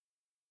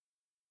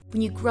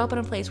When you grow up in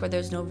a place where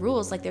there's no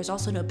rules, like there's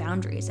also no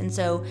boundaries. And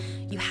so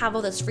you have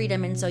all this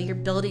freedom, and so you're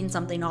building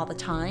something all the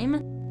time.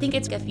 I think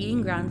it's a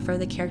feeding ground for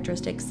the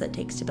characteristics that it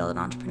takes to build an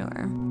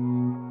entrepreneur.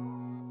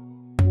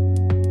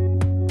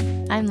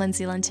 I'm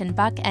Lindsay Linton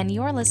Buck, and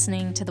you're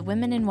listening to the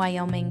Women in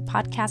Wyoming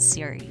podcast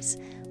series,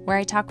 where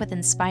I talk with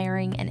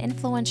inspiring and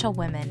influential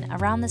women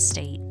around the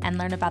state and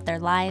learn about their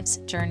lives,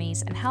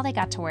 journeys, and how they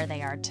got to where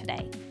they are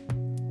today.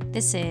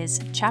 This is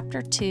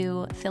Chapter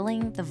 2,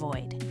 Filling the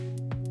Void.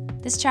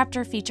 This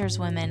chapter features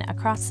women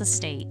across the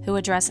state who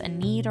address a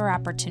need or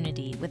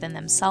opportunity within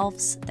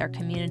themselves, their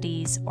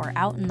communities, or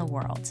out in the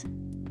world.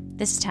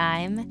 This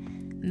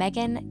time,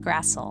 Megan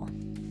Grassel.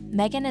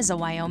 Megan is a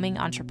Wyoming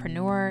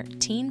entrepreneur,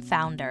 teen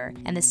founder,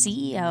 and the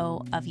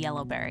CEO of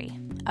Yellowberry,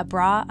 a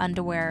bra,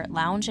 underwear,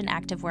 lounge, and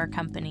activewear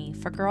company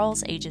for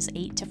girls ages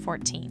 8 to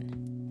 14.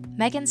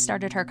 Megan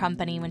started her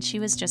company when she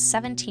was just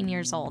 17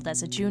 years old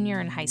as a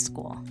junior in high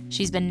school.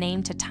 She's been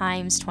named to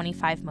Time's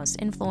 25 Most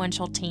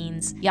Influential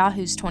Teens,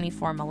 Yahoo's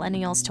 24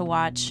 Millennials to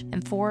Watch,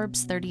 and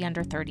Forbes' 30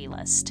 Under 30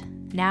 list.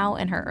 Now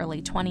in her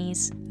early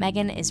 20s,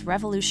 Megan is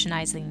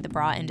revolutionizing the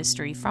bra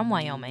industry from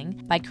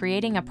Wyoming by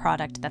creating a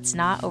product that's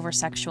not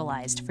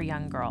over-sexualized for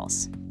young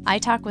girls. I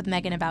talk with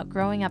Megan about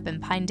growing up in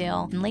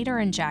Pinedale and later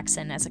in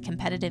Jackson as a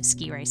competitive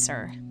ski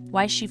racer,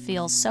 why she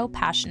feels so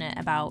passionate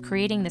about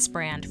creating this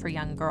brand for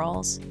young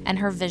girls, and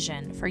her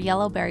vision for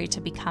Yellowberry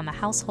to become a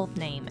household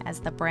name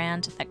as the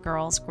brand that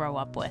girls grow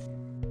up with.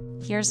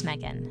 Here's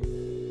Megan.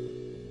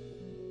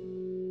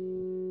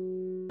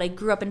 I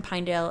grew up in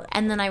Pinedale,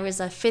 and then I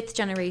was a fifth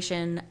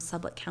generation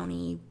Sublette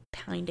County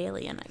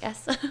Pinedalian, I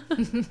guess.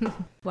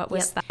 What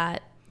was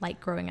that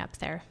like growing up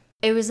there?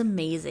 It was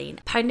amazing.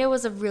 Pinedale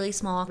was a really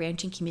small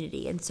ranching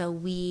community, and so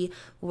we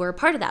were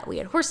part of that. We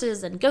had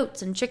horses and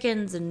goats and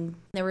chickens, and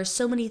there were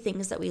so many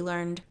things that we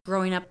learned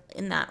growing up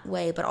in that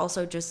way, but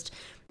also just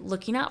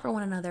looking out for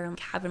one another and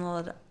having a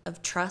lot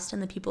of trust in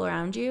the people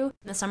around you.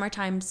 In the summer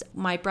times,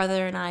 my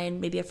brother and I and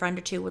maybe a friend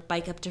or two would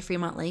bike up to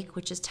Fremont Lake,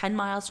 which is 10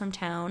 miles from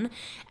town,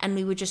 and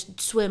we would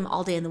just swim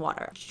all day in the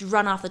water. Just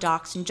run off the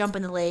docks and jump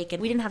in the lake,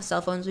 and we didn't have cell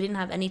phones. We didn't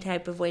have any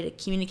type of way to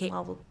communicate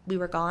while we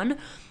were gone.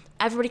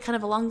 Everybody kind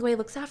of along the way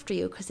looks after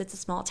you because it's a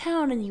small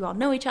town and you all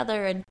know each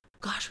other. And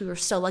gosh, we were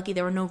so lucky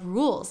there were no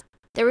rules.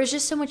 There was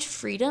just so much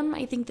freedom,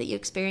 I think, that you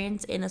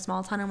experience in a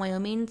small town in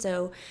Wyoming.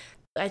 So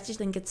I just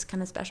think it's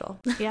kind of special.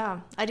 Yeah,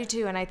 I do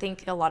too. And I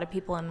think a lot of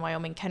people in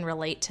Wyoming can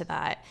relate to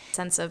that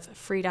sense of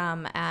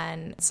freedom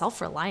and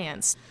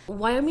self-reliance.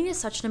 Wyoming is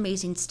such an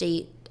amazing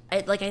state.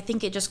 I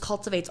think it just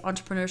cultivates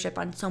entrepreneurship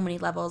on so many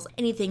levels.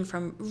 Anything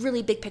from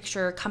really big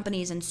picture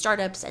companies and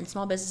startups and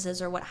small businesses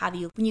or what have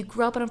you. When you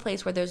grow up in a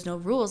place where there's no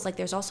rules, like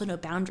there's also no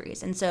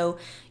boundaries. And so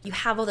you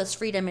have all this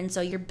freedom, and so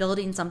you're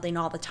building something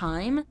all the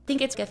time. I think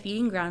it's a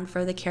feeding ground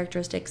for the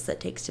characteristics that it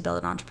takes to build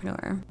an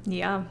entrepreneur.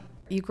 Yeah.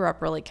 You grew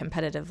up really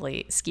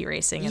competitively ski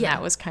racing, and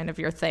that was kind of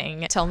your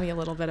thing. Tell me a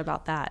little bit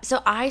about that.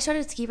 So I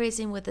started ski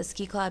racing with the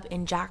ski club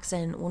in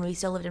Jackson when we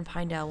still lived in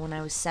Pinedale when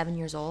I was 7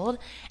 years old.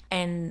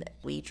 And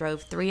we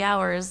drove 3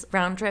 hours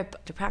round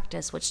trip to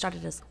practice, which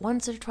started us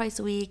once or twice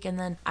a week. And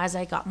then as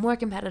I got more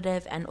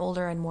competitive and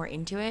older and more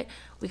into it,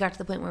 we got to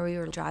the point where we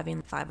were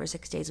driving 5 or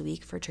 6 days a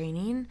week for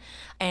training.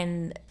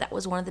 And that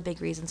was one of the big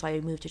reasons why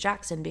we moved to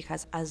Jackson,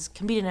 because as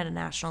competing at a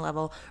national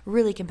level,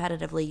 really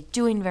competitively,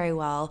 doing very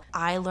well,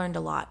 I learned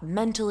a lot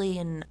mentally.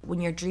 And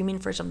when you're dreaming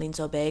for something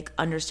so big,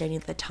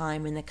 understanding the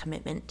time and the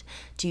commitment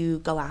to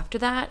go after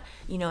that,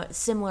 you know, it's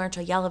similar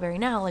to Yellowberry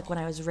now. Like when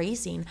I was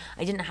racing,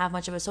 I didn't have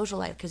much of a social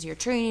life because you're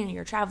training and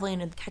you're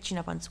traveling and catching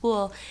up on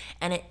school,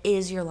 and it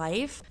is your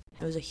life.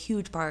 It was a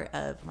huge part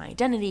of my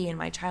identity and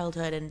my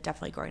childhood, and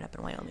definitely growing up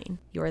in Wyoming.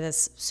 You were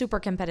this super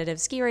competitive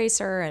ski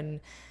racer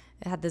and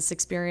had this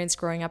experience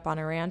growing up on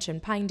a ranch in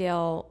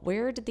Pinedale.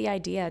 Where did the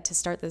idea to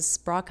start this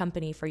bra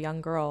company for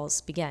young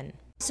girls begin?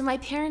 So my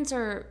parents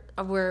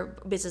were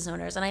business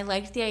owners, and I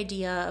liked the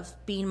idea of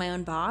being my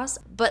own boss,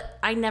 but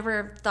I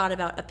never thought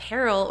about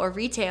apparel or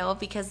retail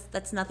because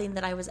that's nothing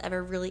that I was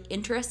ever really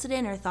interested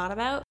in or thought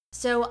about.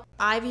 So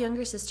I have a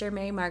younger sister,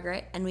 Mary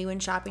Margaret, and we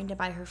went shopping to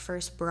buy her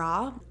first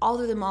bra all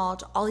through the mall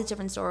to all these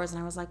different stores.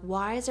 And I was like,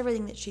 why is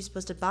everything that she's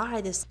supposed to buy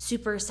this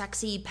super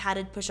sexy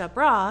padded push-up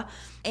bra?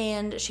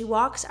 And she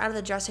walks out of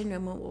the dressing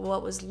room with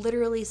what was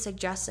literally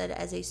suggested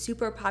as a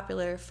super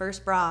popular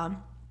first bra,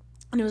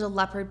 and it was a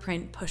leopard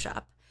print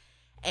push-up.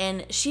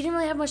 And she didn't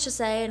really have much to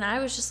say, and I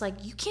was just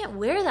like, you can't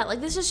wear that. Like,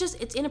 this is just,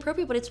 it's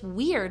inappropriate, but it's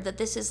weird that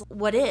this is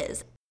what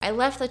is. I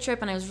left the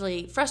trip and I was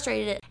really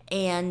frustrated,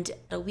 and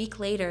a week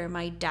later,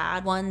 my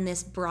dad won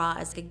this bra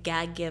as a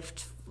gag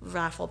gift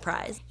raffle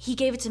prize. He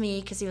gave it to me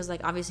because he was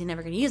like obviously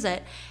never going to use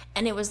it,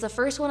 and it was the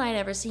first one I'd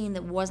ever seen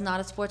that was not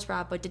a sports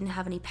bra but didn't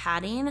have any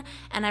padding.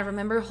 And I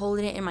remember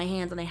holding it in my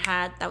hands, and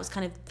that was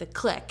kind of the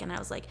click, and I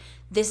was like,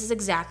 this is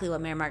exactly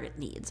what Mary Margaret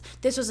needs.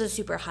 This was a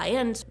super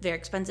high-end, very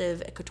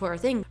expensive couture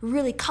thing,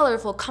 really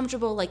colorful,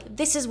 comfortable, like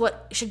this is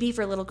what should be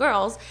for little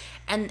girls.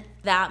 And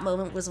that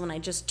moment was when I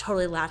just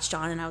totally latched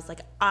on, and I was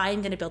like, I'm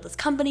going to build this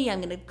company,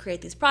 I'm going to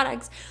create these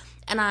products.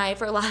 And I,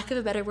 for lack of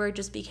a better word,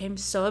 just became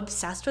so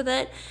obsessed with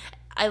it.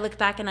 I look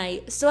back and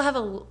I still have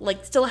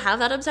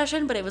that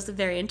obsession, but it was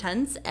very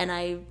intense, and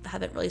I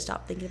haven't really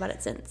stopped thinking about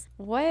it since.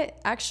 What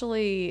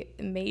actually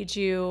made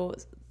you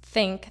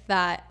think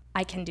that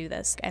I can do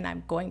this and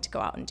I'm going to go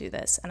out and do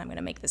this and I'm going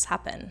to make this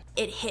happen?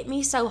 It hit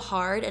me so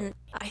hard, and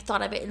I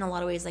thought of it in a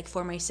lot of ways, like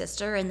for my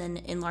sister, and then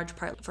in large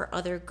part for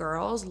other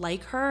girls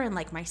like her and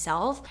like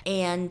myself.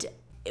 And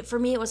for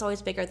me, it was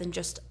always bigger than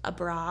just a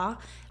bra.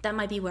 That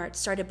might be where it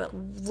started, but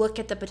look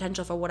at the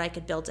potential for what I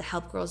could build to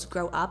help girls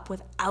grow up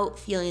without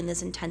feeling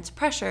this intense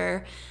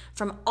pressure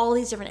from all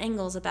these different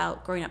angles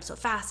about growing up so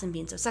fast and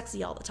being so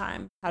sexy all the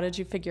time. How did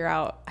you figure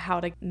out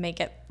how to make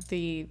it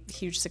the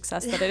huge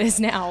success that it is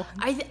now?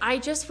 I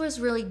just was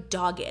really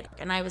dogged,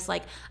 and I was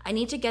like, I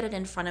need to get it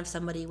in front of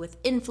somebody with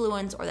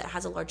influence or that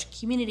has a large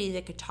community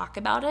that could talk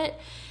about it.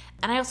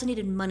 And I also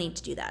needed money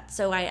to do that.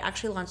 So I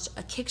actually launched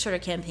a Kickstarter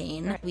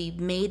campaign. Right. We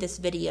made this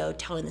video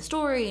telling the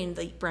story and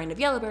the brand of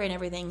Yellowberry and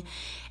everything.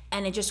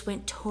 And it just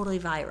went totally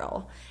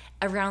viral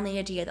around the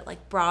idea that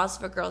like bras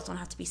for girls don't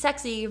have to be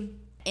sexy.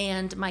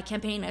 And my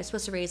campaign, I was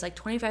supposed to raise like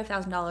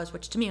 $25,000,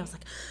 which to me, I was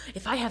like,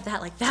 if I have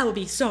that, like that would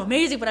be so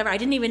amazing, whatever.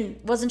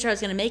 Wasn't sure I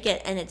was going to make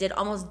it. And it did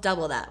almost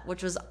double that,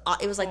 which was,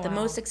 it was like the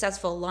most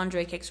successful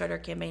lingerie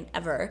Kickstarter campaign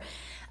ever.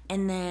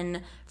 And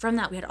then from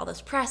that, we had all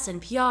this press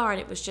and PR, and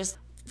it was just,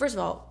 first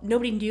of all,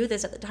 nobody knew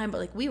this at the time, but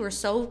like we were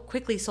so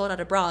quickly sold out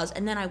of bras.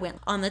 And then I went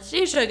on the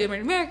Today Show, Good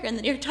Morning America, and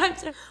the New York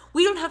Times. And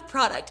we don't have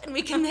product, and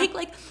we can make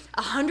like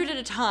 100 at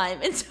a time.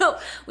 And so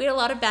we had a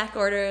lot of back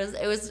orders.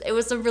 It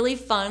was a really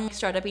fun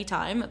startup-y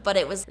time, but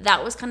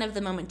that was kind of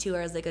the moment too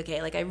where I was like,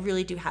 okay, like I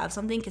really do have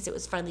something, because it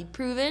was finally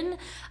proven.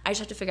 I just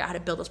have to figure out how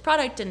to build this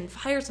product and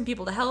hire some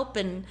people to help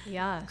and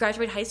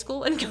graduate high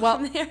school and go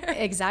from there.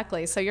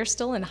 Exactly. So you're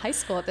still in high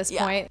school at this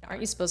point. Aren't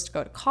you supposed to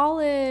go to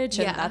college?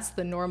 And that's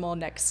the normal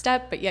next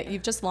step. But yet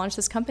you've just launched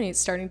this company. It's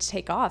starting to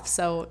take off.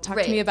 So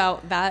talk to me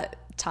about that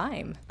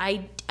time.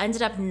 I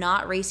ended up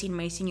not racing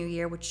my senior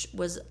year, which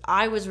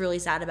I was really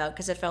sad about,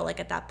 because it felt like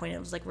at that point it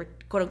was like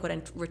quote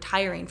unquote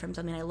retiring from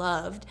something I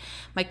loved.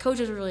 My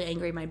coaches were really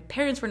angry. My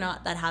parents were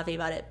not that happy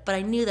about it, but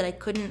I knew that I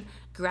couldn't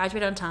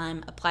graduate on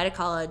time, apply to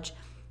college,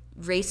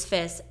 race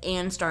FIS,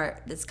 and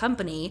start this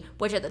company,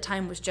 which at the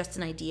time was just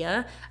an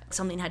idea.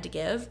 Something had to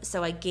give.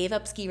 So I gave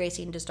up ski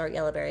racing to start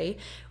Yellowberry,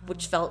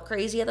 which felt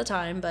crazy at the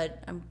time,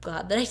 but I'm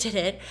glad that I did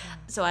it.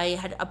 So I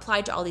had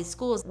applied to all these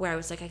schools where I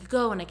was like, I could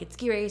go and I could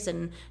ski race.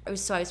 And I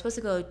was supposed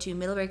to go to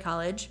Middlebury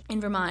College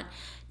in Vermont.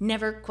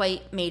 Never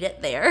quite made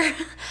it there.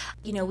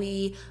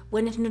 We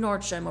went into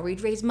Nordstrom, or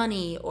we'd raise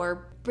money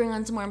or bring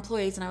on some more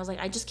employees, and I was like,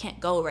 I just can't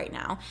go right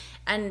now.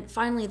 And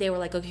finally they were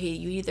like, okay,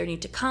 you either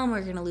need to come or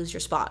you're gonna lose your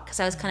spot,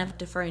 because I was kind of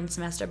deferring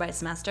semester by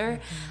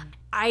semester.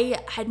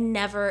 It had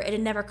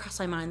never crossed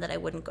my mind that I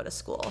wouldn't go to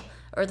school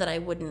or that I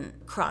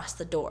wouldn't cross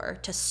the door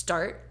to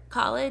start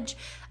college.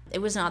 It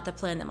was not the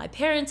plan that my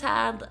parents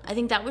had. I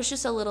think that was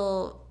just a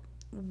little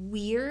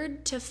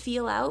weird to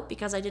feel out,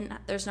 because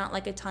there's not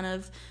like a ton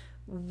of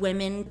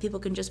women people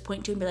can just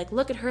point to and be like,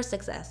 look at her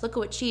success, look at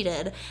what she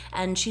did,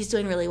 and she's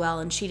doing really well,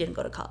 and she didn't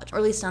go to college, or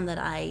at least none that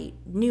I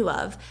knew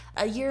of.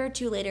 A year or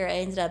two later, I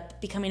ended up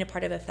becoming a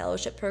part of a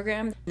fellowship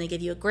program, and they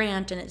give you a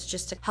grant, and it's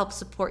just to help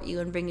support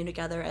you and bring you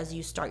together as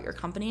you start your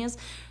companies.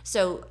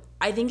 So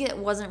I think it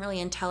wasn't really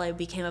until I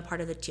became a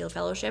part of the Teal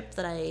Fellowship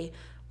that I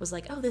was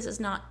like, oh, this is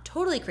not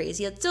totally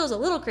crazy. It still is a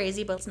little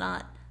crazy, but it's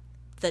not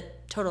the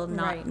total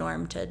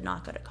norm to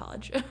not go to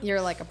college.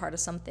 You're like a part of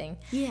something.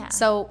 Yeah.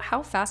 So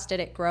how fast did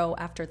it grow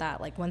after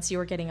that? Like once you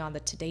were getting on the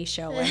Today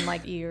Show and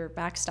like your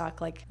backstock,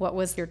 like what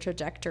was your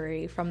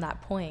trajectory from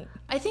that point?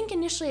 I think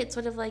initially it's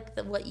sort of like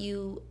what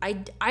you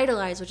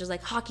idolize, which is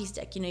like hockey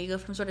stick. You go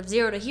from sort of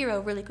zero to hero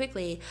really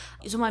quickly.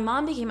 So my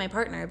mom became my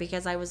partner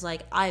because I was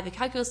like, I have a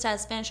calculus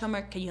test, Spanish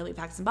homework, can you help me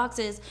pack some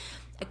boxes?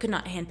 I could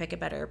not handpick a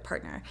better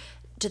partner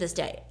to this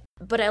day.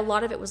 But a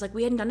lot of it was like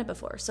we hadn't done it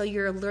before. So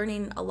you're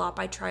learning a lot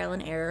by trial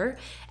and error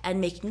and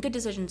making good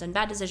decisions and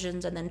bad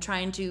decisions, and then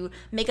trying to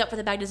make up for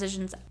the bad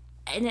decisions.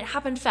 And it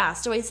happened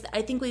fast. So I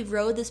think we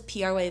rode this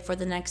PR wave for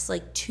the next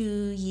like 2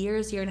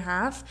 years, year and a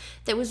half,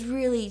 that was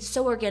really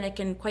so organic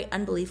and quite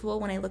unbelievable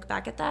when I look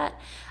back at that.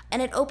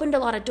 And it opened a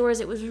lot of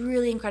doors. It was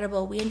really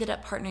incredible. We ended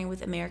up partnering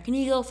with American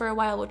Eagle for a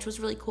while, which was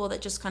really cool.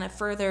 That just kind of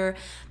further,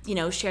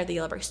 shared the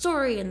Yellowberry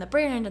story and the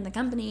brand and the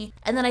company.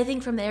 And then I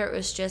think from there it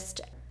was just,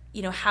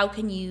 how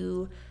can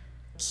you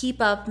keep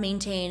up,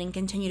 maintain, and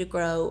continue to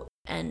grow?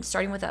 And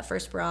starting with that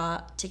first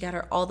bra to get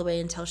her all the way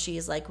until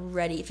she's like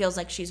ready, it feels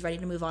like she's ready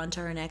to move on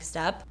to her next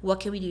step. What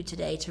can we do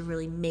today to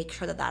really make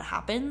sure that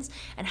happens?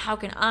 And how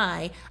can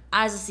I,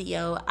 as a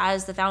CEO,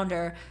 as the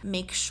founder,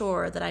 make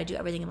sure that I do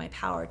everything in my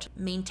power to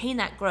maintain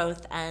that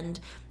growth and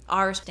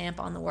our stamp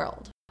on the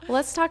world?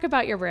 Let's talk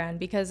about your brand,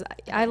 because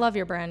I love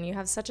your brand. You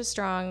have such a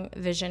strong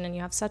vision and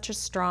you have such a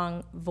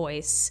strong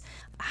voice.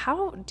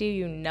 How do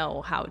you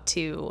know how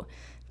to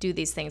do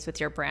these things with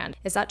your brand?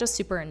 Is that just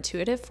super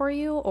intuitive for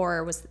you,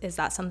 or is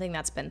that something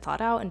that's been thought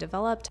out and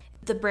developed?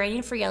 The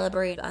branding for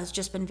Yellowberry has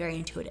just been very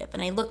intuitive.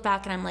 And I look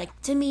back and I'm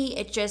like, to me,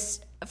 it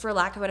just for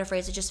lack of a better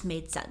phrase, it just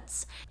made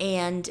sense.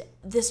 And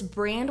this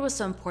brand was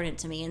so important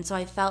to me. And so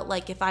I felt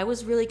like if I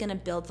was really going to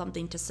build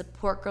something to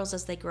support girls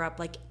as they grow up,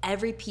 like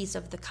every piece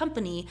of the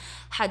company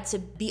had to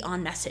be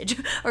on message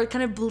or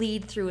kind of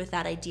bleed through with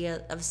that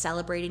idea of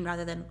celebrating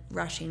rather than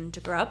rushing to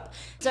grow up.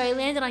 So I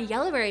landed on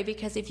Yellowberry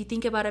because if you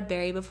think about a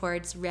berry before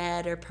it's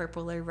red or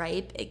purple or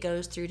ripe, it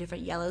goes through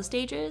different yellow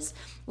stages,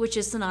 which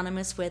is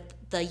synonymous with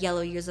the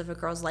yellow years of a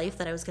girl's life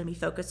that I was going to be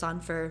focused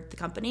on for the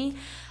company.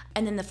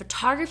 And then the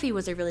photography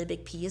was a really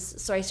big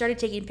piece. So I started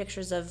taking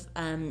pictures of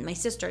my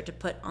sister to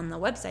put on the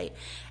website.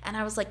 And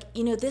I was like,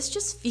 you know, this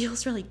just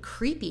feels really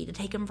creepy to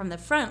take them from the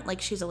front.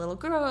 Like, she's a little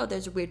girl.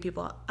 There's weird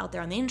people out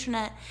there on the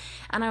internet.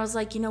 And I was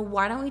like, you know,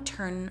 why don't we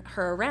turn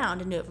her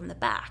around and do it from the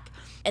back?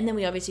 And then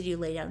we obviously do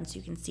lay down so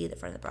you can see the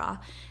front of the bra.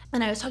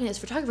 And I was talking to this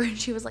photographer and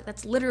she was like,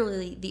 that's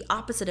literally the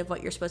opposite of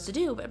what you're supposed to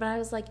do. But I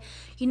was like,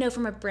 you know,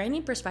 from a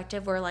branding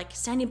perspective, we're like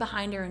standing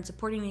behind her and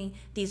supporting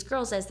these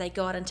girls as they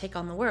go out and take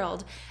on the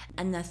world.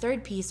 And the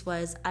third piece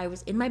was I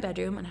was in my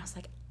bedroom and I was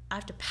like, I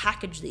have to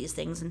package these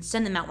things and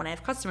send them out when I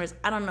have customers.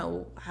 I don't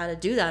know how to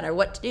do that or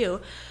what to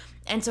do.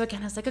 And so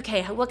again, I was like,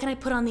 okay, what can I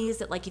put on these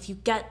that, like, if you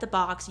get the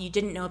box, you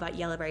didn't know about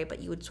Yellowberry,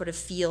 but you would sort of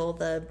feel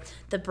the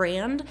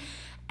brand.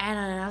 And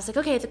I was like,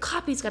 okay, the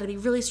copy's got to be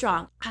really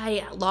strong.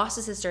 I lost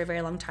a sister a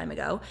very long time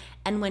ago.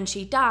 And when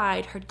she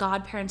died, her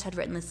godparents had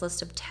written this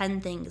list of 10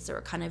 things that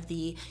were kind of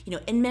the, you know,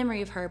 in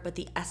memory of her, but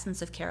the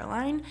essence of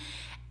Caroline.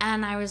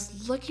 And I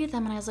was looking at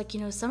them and I was like, you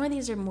know, some of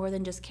these are more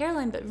than just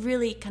Caroline, but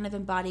really kind of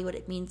embody what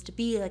it means to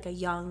be like a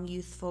young,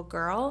 youthful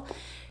girl.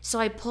 So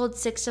I pulled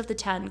 6 of the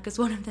 10 because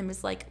one of them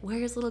is like,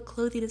 wear as little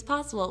clothing as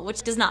possible,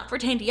 which does not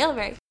pertain to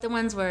Yellowberry. The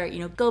ones were, you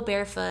know, go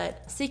barefoot,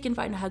 seek and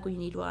find a hug when you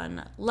need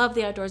one, love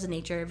the outdoors and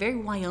nature, very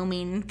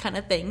Wyoming kind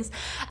of things.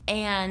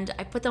 And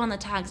I put them on the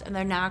tags and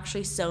they're now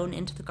actually sewn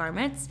into the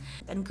garments.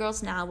 And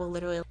girls now will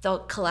literally, they'll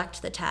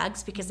collect the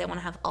tags because they want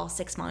to have all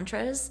 6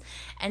 mantras.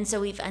 And so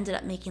we've ended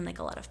up making like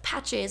a lot of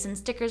patches and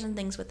stickers and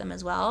things with them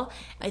as well.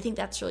 I think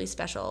that's really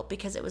special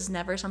because it was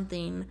never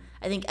something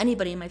I think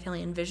anybody in my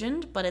family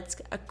envisioned, but it's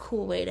a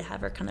cool way to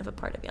have her kind of a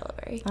part of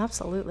Yellowberry.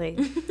 Absolutely.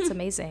 It's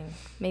amazing.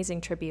 Amazing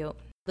tribute.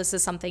 This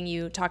is something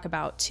you talk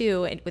about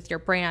too with your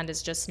brand,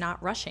 is just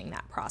not rushing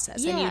that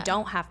process. Yeah. And you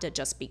don't have to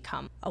just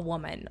become a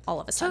woman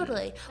all of a sudden.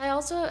 Totally. I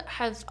also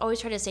have always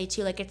tried to say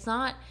too, like, it's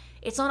not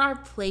our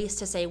place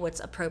to say what's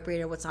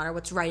appropriate or what's not or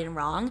what's right and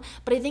wrong.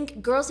 But I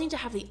think girls need to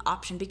have the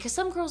option because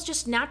some girls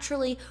just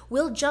naturally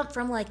will jump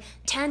from like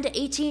 10 to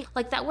 18.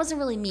 Like, that wasn't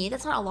really me.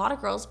 That's not a lot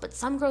of girls, but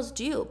some girls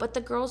do. But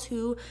the girls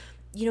who,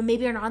 you know,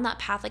 maybe are not on that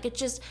path, like, it's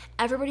just,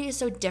 everybody is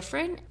so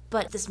different.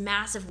 But this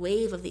massive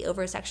wave of the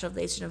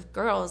over-sexualization of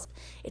girls,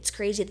 it's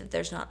crazy that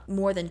there's not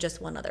more than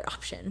just one other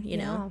option, you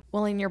know?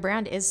 Well, and your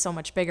brand is so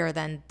much bigger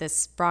than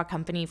this bra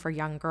company for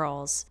young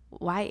girls.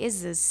 Why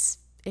is this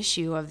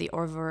issue of the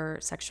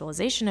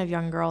over-sexualization of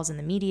young girls in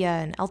the media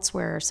and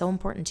elsewhere so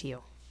important to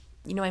you?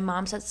 You know, my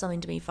mom said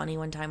something to me funny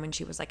one time when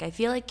she was like, I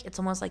feel like it's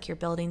almost like you're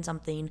building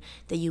something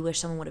that you wish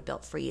someone would have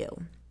built for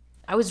you.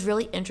 I was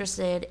really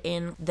interested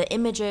in the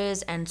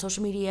images and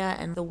social media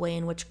and the way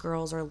in which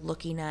girls are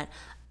looking at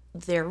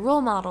their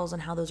role models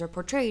and how those are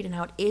portrayed and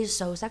how it is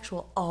so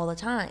sexual all the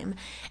time.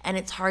 And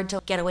it's hard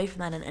to get away from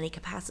that in any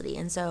capacity.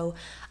 And so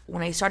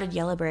when I started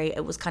Yellowberry,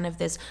 it was kind of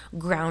this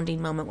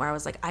grounding moment where I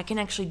was like, I can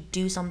actually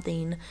do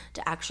something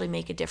to actually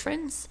make a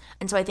difference.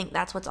 And so I think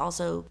that's what's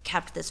also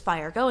kept this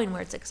fire going,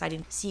 where it's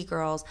exciting to see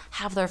girls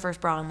have their first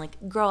bra and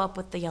like grow up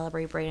with the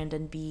Yellowberry brand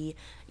and be,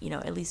 you know,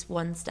 at least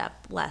one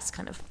step less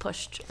kind of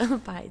pushed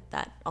by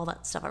that, all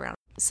that stuff around.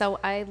 So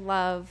I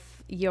love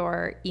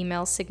your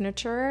email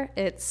signature.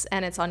 It's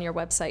on your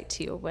website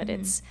too, but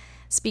it's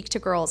speak to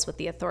girls with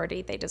the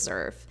authority they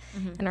deserve.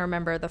 And I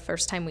remember the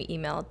first time we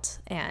emailed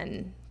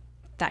and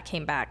that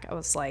came back, I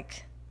was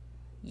like,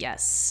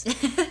 yes,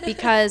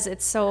 because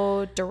it's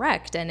so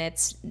direct and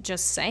it's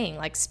just saying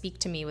like, speak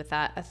to me with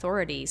that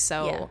authority.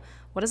 So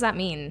what does that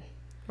mean?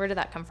 Where did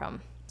that come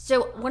from?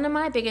 So one of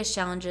my biggest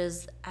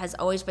challenges has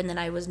always been that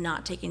I was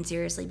not taken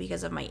seriously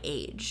because of my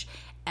age.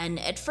 And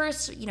at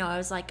first, you know, I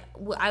was like,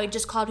 I would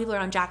just call people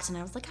around Jackson.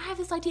 I was like, I have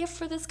this idea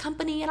for this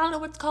company. I don't know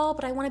what it's called,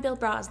 but I want to build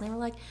bras. And they were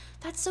like,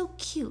 that's so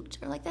cute.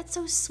 Or like, that's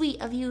so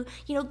sweet of you.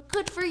 You know,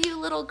 good for you,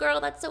 little girl.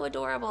 That's so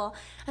adorable.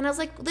 And I was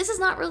like, this is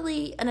not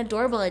really an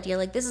adorable idea.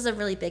 Like, this is a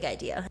really big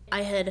idea.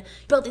 I had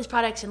built these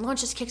products and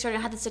launched this Kickstarter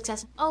and had the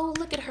success. Oh,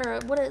 look at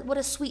her. What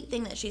a sweet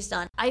thing that she's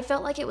done. I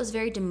felt like it was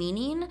very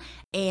demeaning,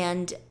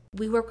 and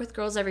we work with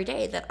girls every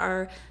day that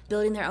are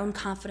building their own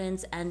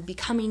confidence and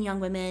becoming young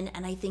women.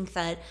 And I think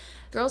that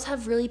girls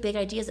have really big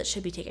ideas that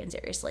should be taken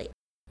seriously.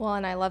 Well,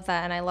 and I love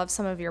that. And I love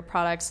some of your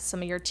products.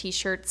 Some of your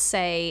t-shirts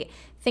say,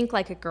 think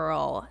like a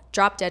girl,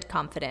 drop dead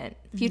confident,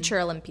 future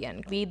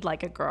Olympian, lead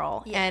like a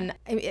girl. Yeah. And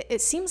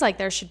it seems like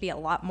there should be a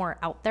lot more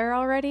out there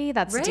already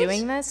that's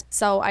doing this.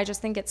 So I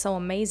just think it's so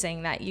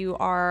amazing that you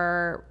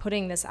are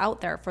putting this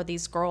out there for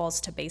these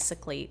girls to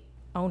basically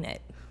own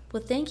it.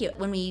 Well, thank you.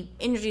 When we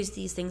introduce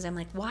these things, I'm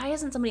like, why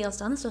hasn't somebody else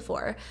done this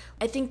before?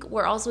 I think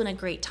we're also in a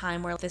great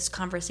time where this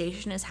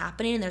conversation is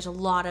happening, and there's a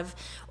lot of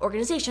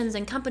organizations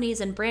and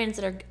companies and brands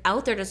that are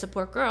out there to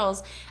support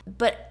girls.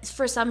 But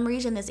for some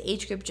reason, this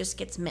age group just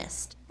gets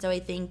missed. So I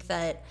think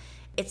that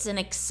it's an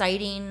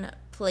exciting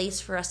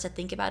place for us to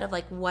think about of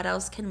like, what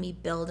else can we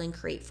build and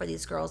create for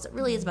these girls? It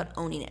really is about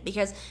owning it,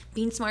 because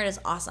being smart is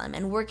awesome,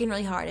 and working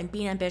really hard and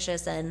being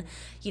ambitious and,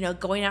 you know,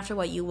 going after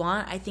what you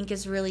want, I think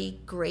is really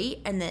great,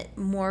 and that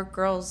more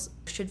girls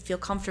should feel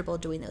comfortable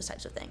doing those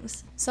types of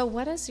things. So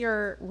what does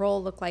your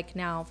role look like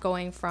now,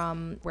 going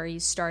from where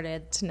you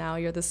started to now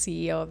you're the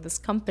CEO of this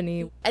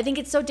company? I think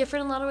it's so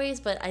different in a lot of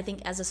ways, but I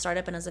think as a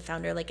startup and as a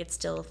founder, like, it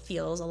still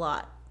feels a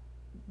lot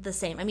the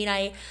same. I mean,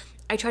 I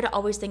try to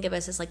always think of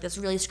us as like this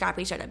really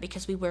scrappy startup,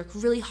 because we work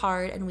really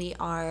hard and we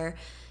are,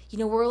 you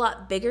know, we're a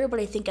lot bigger,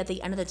 but I think at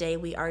the end of the day,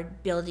 we are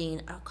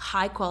building a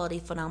high quality,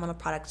 phenomenal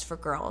products for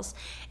girls.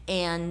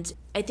 And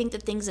I think the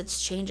things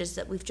that's changed is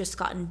that we've just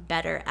gotten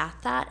better at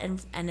that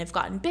and have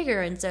gotten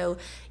bigger. And so,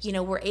 you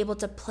know, we're able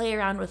to play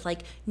around with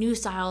like new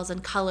styles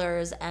and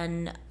colors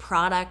and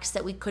products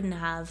that we couldn't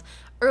have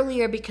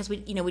earlier, because we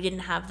didn't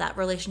have that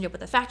relationship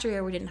with the factory,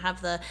 or we didn't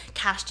have the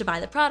cash to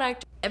buy the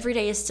product. Every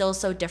day is still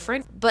so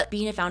different, but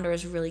being a founder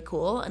is really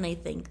cool, and I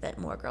think that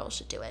more girls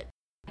should do it.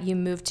 You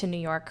moved to New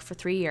York for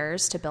 3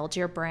 years to build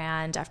your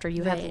brand after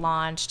you had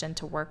launched, and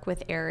to work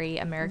with Aerie,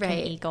 American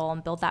Eagle,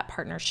 and build that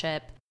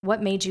partnership.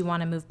 What made you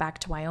want to move back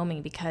to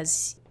Wyoming?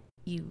 Because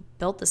you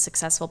built a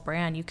successful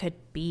brand. You could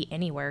be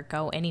anywhere,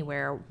 go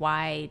anywhere.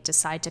 Why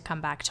decide to come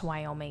back to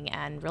Wyoming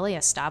and really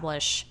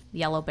establish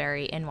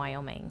Yellowberry in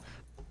Wyoming?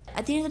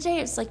 At the end of the day,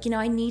 it's like, you know,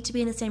 I need to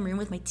be in the same room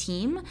with my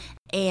team.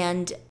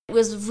 And it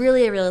was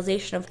really a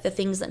realization of the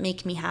things that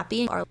make me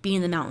happy are being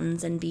in the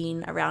mountains and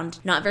being around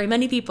not very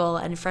many people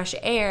and fresh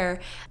air,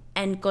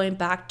 and going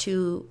back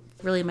to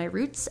really my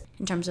roots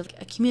in terms of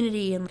a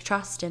community and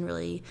trust, and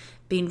really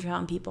being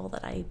around people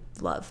that I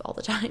love all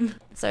the time.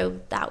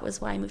 So that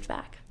was why I moved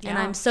back. Yeah. And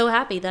I'm so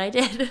happy that I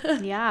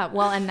did. Yeah.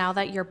 Well, and now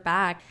that you're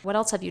back, what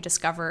else have you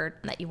discovered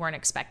that you weren't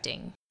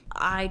expecting?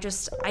 I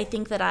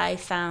think that I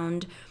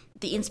found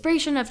the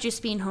inspiration of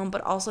just being home,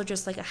 but also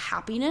just like a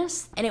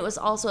happiness. And it was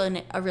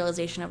also a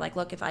realization of like,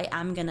 look, if I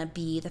am going to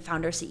be the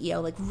founder,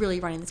 CEO, like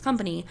really running this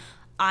company,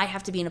 I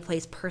have to be in a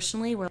place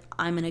personally where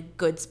I'm in a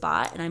good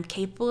spot and I'm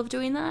capable of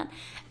doing that,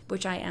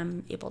 which I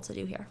am able to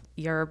do here.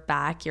 You're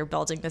back, you're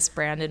building this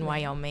brand in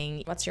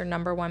Wyoming. What's your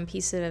number one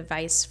piece of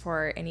advice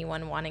for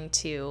anyone wanting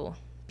to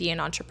be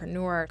an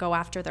entrepreneur, go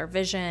after their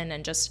vision,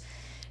 and just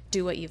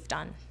do what you've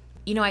done?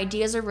 You know,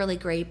 ideas are really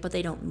great, but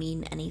they don't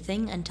mean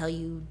anything until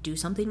you do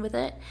something with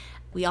it.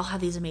 We all have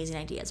these amazing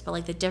ideas, but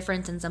like the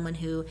difference in someone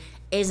who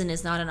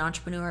is not an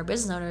entrepreneur or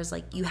business owner is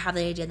like, you have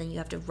the idea, then you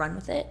have to run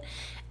with it.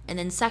 And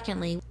then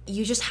secondly,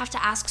 you just have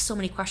to ask so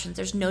many questions.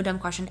 There's no dumb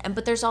question.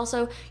 But there's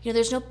also, you know,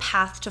 there's no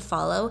path to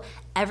follow.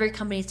 Every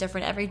company is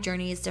different. Every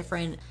journey is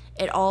different.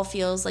 It all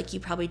feels like you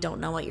probably don't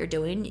know what you're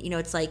doing. You know,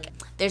 it's like,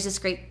 there's this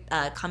great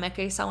comic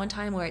I saw one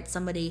time where it's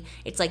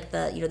like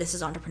this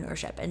is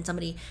entrepreneurship, and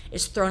somebody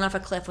is thrown off a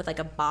cliff with like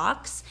a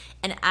box,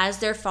 and as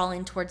they're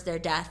falling towards their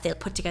death, they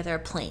put together a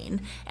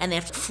plane and they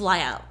have to fly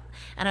out.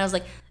 And I was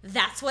like,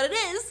 that's what it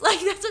is. Like,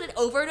 that's what it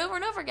over and over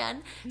and over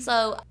again.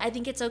 So I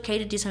think it's okay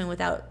to do something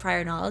without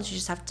prior knowledge. You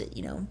just have to,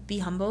 you know, be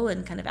humble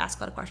and kind of ask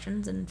a lot of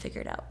questions and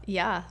figure it out.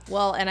 Yeah.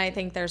 Well, and I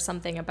think there's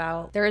something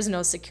about, there is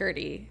no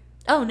security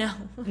Oh, no.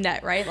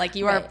 net, right? Like,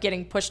 you are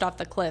getting pushed off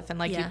the cliff, and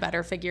like, you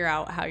better figure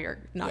out how you're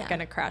not going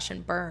to crash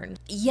and burn.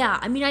 Yeah.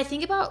 I mean, I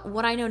think about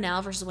what I know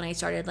now versus when I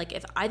started. Like,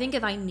 if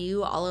I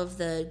knew all of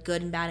the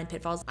good and bad and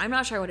pitfalls, I'm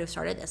not sure I would have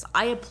started this.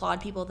 I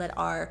applaud people that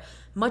are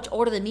much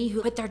older than me who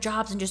quit their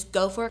jobs and just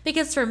go for it.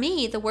 Because for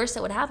me, the worst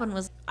that would happen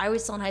was I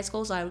was still in high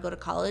school, so I would go to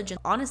college. And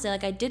honestly,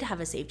 like, I did have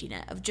a safety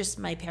net of just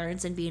my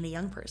parents and being a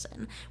young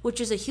person,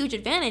 which is a huge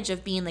advantage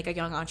of being like a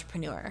young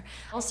entrepreneur.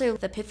 Also,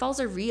 the pitfalls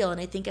are real.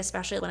 And I think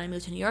especially when I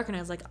moved to New York and I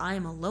was like, I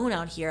am alone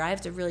out here. I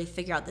have to really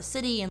figure out the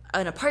city and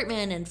an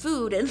apartment and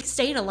food and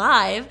staying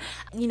alive.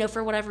 You know,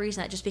 for whatever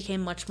reason, that just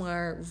became much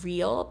more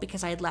real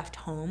because I had left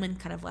home and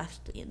kind of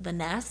left the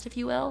nest, if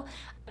you will.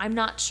 I'm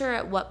not sure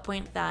at what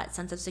point that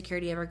sense of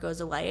security ever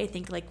goes away. I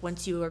think like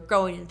once you are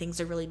growing and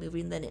things are really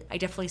moving, then I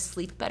definitely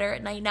sleep better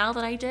at night now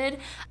than I did.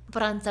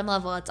 But on some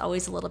level, it's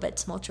always a little bit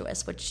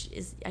tumultuous, which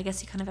is, I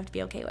guess you kind of have to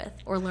be okay with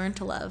or learn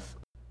to love.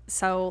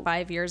 So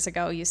 5 years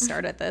ago, you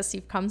started this.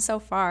 You've come so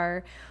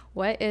far.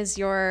 What is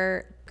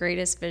your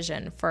greatest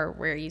vision for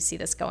where you see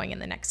this going in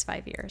the next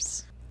 5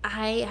 years?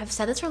 I have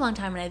said this for a long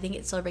time, and I think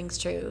it still rings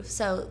true.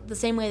 So the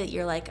same way that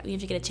you're like, you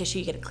have to get a tissue,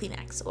 you get a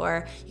Kleenex,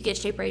 or you get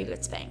Shapewear, you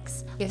get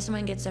Spanx. If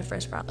someone gets their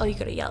first bra, you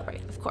go to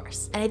Yellowberry, of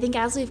course. And I think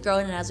as we've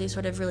grown and as we've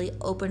sort of really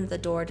opened the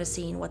door to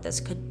seeing what this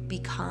could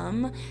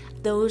become,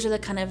 those are the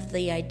kind of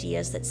the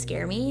ideas that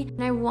scare me.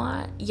 And I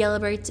want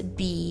Yellowberry to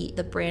be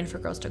the brand for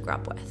girls to grow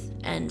up with.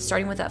 And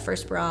starting with that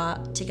first bra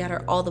to get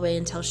her all the way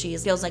until she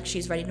feels like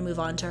she's ready to move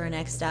on to her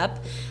next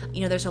step.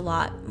 You know, there's a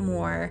lot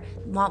more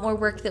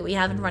work that we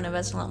have in front of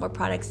us, a lot more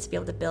products projects to be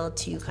able to build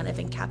to kind of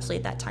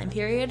encapsulate that time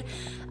period.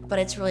 But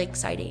it's really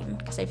exciting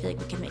because I feel like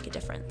we can make a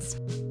difference.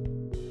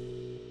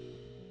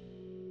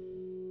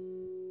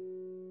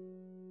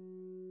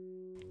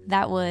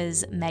 That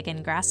was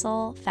Megan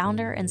Grassel,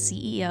 founder and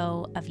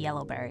CEO of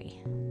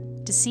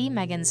Yellowberry. To see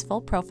Megan's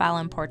full profile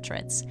and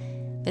portraits,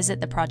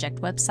 visit the project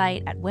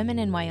website at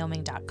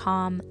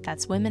womeninwyoming.com.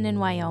 That's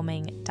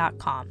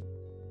womeninwyoming.com.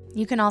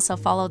 You can also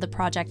follow the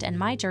project and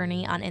my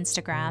journey on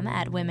Instagram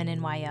at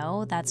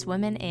womeninwyo, that's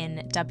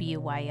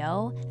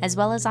womeninwyo, as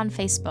well as on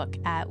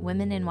Facebook at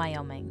Women in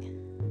Wyoming.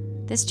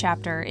 This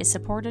chapter is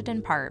supported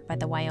in part by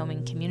the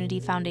Wyoming Community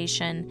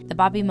Foundation, the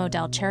Bobby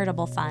Modell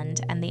Charitable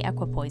Fund, and the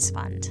Equipoise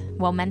Fund.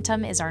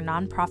 Momentum is our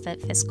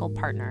nonprofit fiscal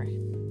partner.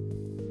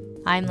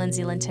 I'm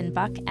Lindsay Linton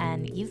Buck,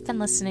 and you've been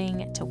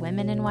listening to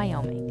Women in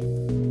Wyoming.